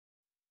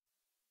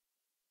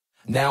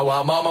Now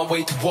I'm on my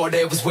way to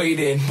whatever's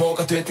waiting.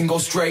 뭐가 됐든 go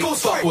straight.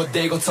 Fuck what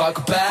they gon' talk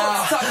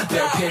about.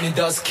 Their opinion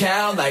doesn't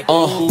count like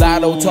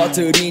나로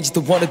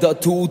터뜨린지도 원해도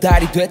두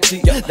달이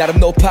됐지. 나름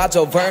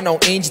높아져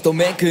Verno인지도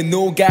맨 그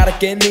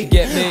누가라겠니.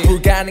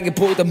 불가능해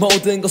보다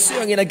모든 거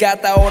수영이나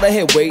갔다 오라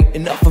해. Wait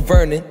enough for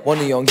Vernon.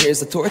 원우형 here's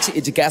the torch.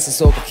 이제 가슴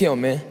쏟고 kill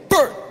man.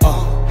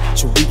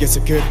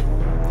 주위에서 그래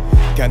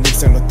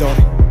가능성 로또래.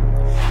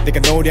 내가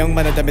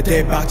노력만 한다면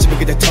대박치면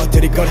그냥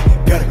터뜨릴 거래.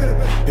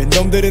 별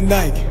놈들은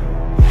나에게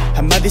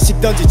한마디씩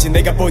던지지.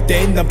 내가 볼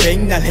땐 넌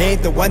백날해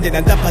또 완대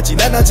난 답하지.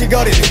 난 아직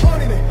어리네.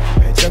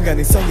 발전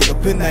가능성이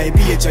높은 나에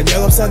비해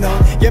전혀 없어. 넌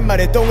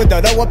옛말에 똥은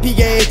더러워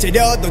피해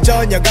재려도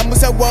전혀 안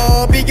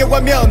무서워.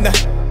 비교하면 나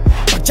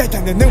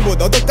박잘탕는 능보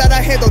너도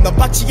따라해도 넌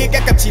박치기에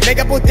가깝지.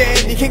 내가 볼 땐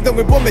네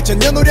행동을 보면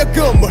전혀 노력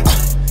금물.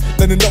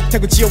 너는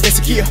녹타고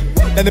지옥에서 기어.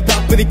 나는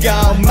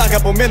바쁘니까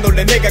막아보면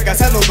놀래. 내가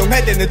가사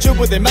노동할 때는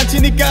주부들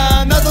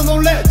많지니까 나도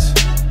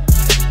놀랬지.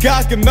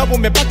 가끔 너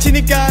보면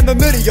빡치니까 너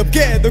느리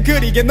없게 너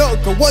그리게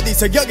놓고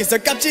어디서 여기서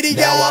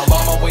깜찍이야. Now I'm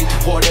on my way to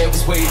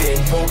whatever's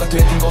waiting. 뭐가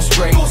됐든 go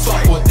straight.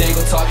 Fuck what they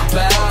gon' talk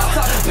about.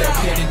 Their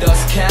opinion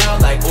doesn't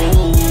count like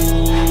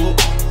ooh.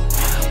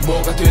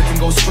 뭐가 됐든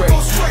go straight.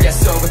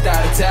 Yes so without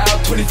a doubt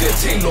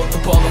 2015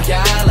 로또 번호야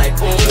like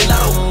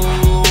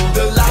ooh.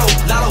 The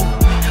lotto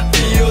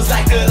feels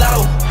like the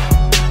lotto.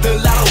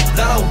 The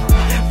lotto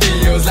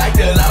feels like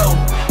the lotto.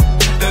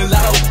 The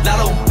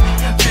lotto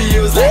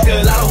feels like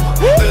the lotto.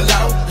 The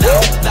lotto.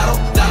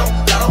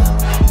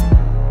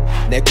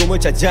 내 꿈을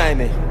찾아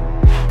헤매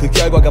그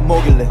결과가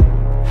뭐길래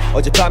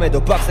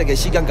어젯밤에도 빡세게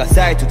시간과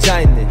사이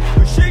투자했네.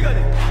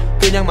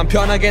 그냥 맘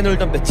편하게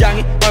놀던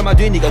배짱이 얼마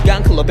뒤 네가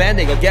간 클럽에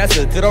내가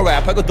게스트 들어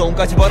랩하고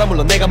돈까지 벌어.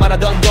 물론 내가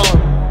말하던 돈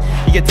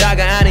이게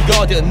다가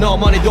아니거든. No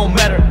money don't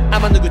matter.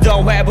 아마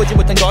누구도 해보지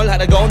못한 걸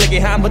하라고 내게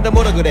한 번 더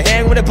물어. 그래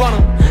행운의 번호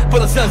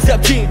보던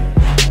선섭팀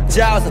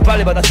자 어서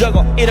빨리 받아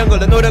적어. 이런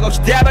걸로 노력 없이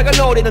대박을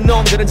노리는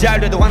놈들은 잘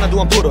돼도 하나도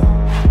안 풀어.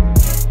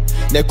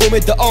 내 꿈이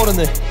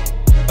떠오르네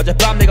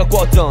어젯밤 내가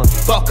꿨던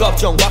fuck up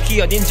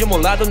정확히 어딘지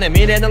몰라도 내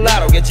미래는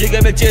라로게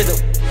지금일지도.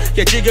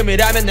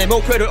 지금이라면 내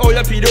목표를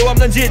올려 필요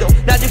없는지도.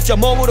 나 직접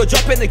몸으로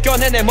접해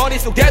느껴내 내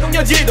머릿속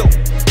대동여지도.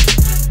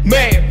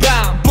 매일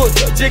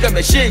밤부터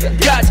지금의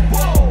시간까지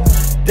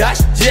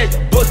다시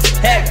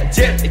지금부터 해가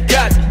질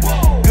때까지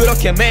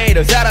그렇게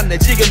매일을 살았네.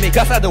 지금 이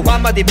가사도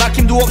한마디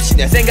막힘도 없이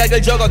내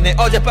생각을 적었네.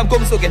 어젯밤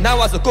꿈속에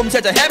나와서 꿈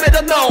찾아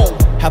헤매던 놈.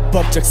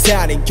 합법적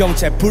살인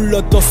경찰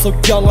불러도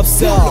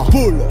소용없어.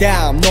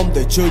 다음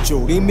놈들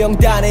줄줄이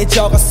명단에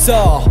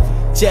적었어.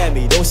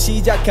 재미로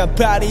시작한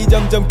판이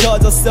점점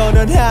커졌어.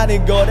 넌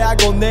하는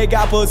거라고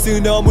내가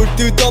벗은 놈을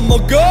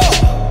뜯어먹어.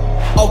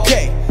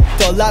 오케이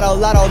더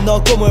라로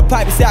너 꿈을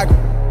파이브 싸고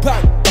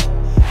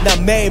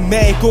난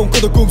매일매일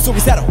꿈꾸던 꿈속에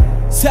살아.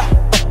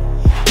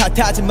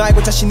 탓하지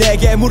말고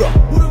자신에게 물어.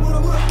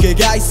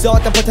 그가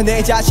있었던 버튼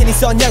내 자신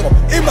있었냐고.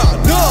 임마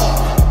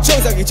너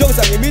정상이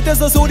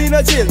밑에서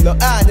소리나 질러.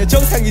 아니야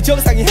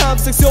정상이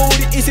함성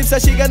소리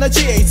 24시간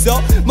취해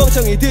있어.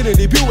 멍청이들은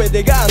리뷰에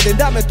내가 안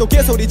된다면 또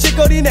개소리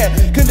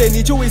짓거리네. 근데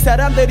네 주위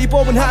사람들이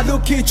뽑은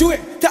하루키 주위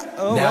다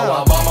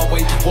Now I'm on my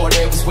way to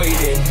whatever's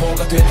waiting.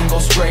 뭐가 됐든 go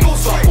straight.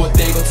 Fuck what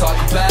they gon' talk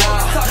about.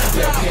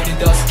 Their opinion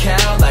doesn't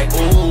count like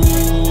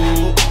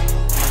ooh.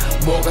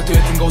 뭐가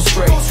됐든 go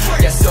straight.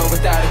 Yes so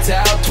without a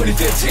doubt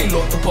 2015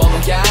 로또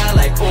번호야 like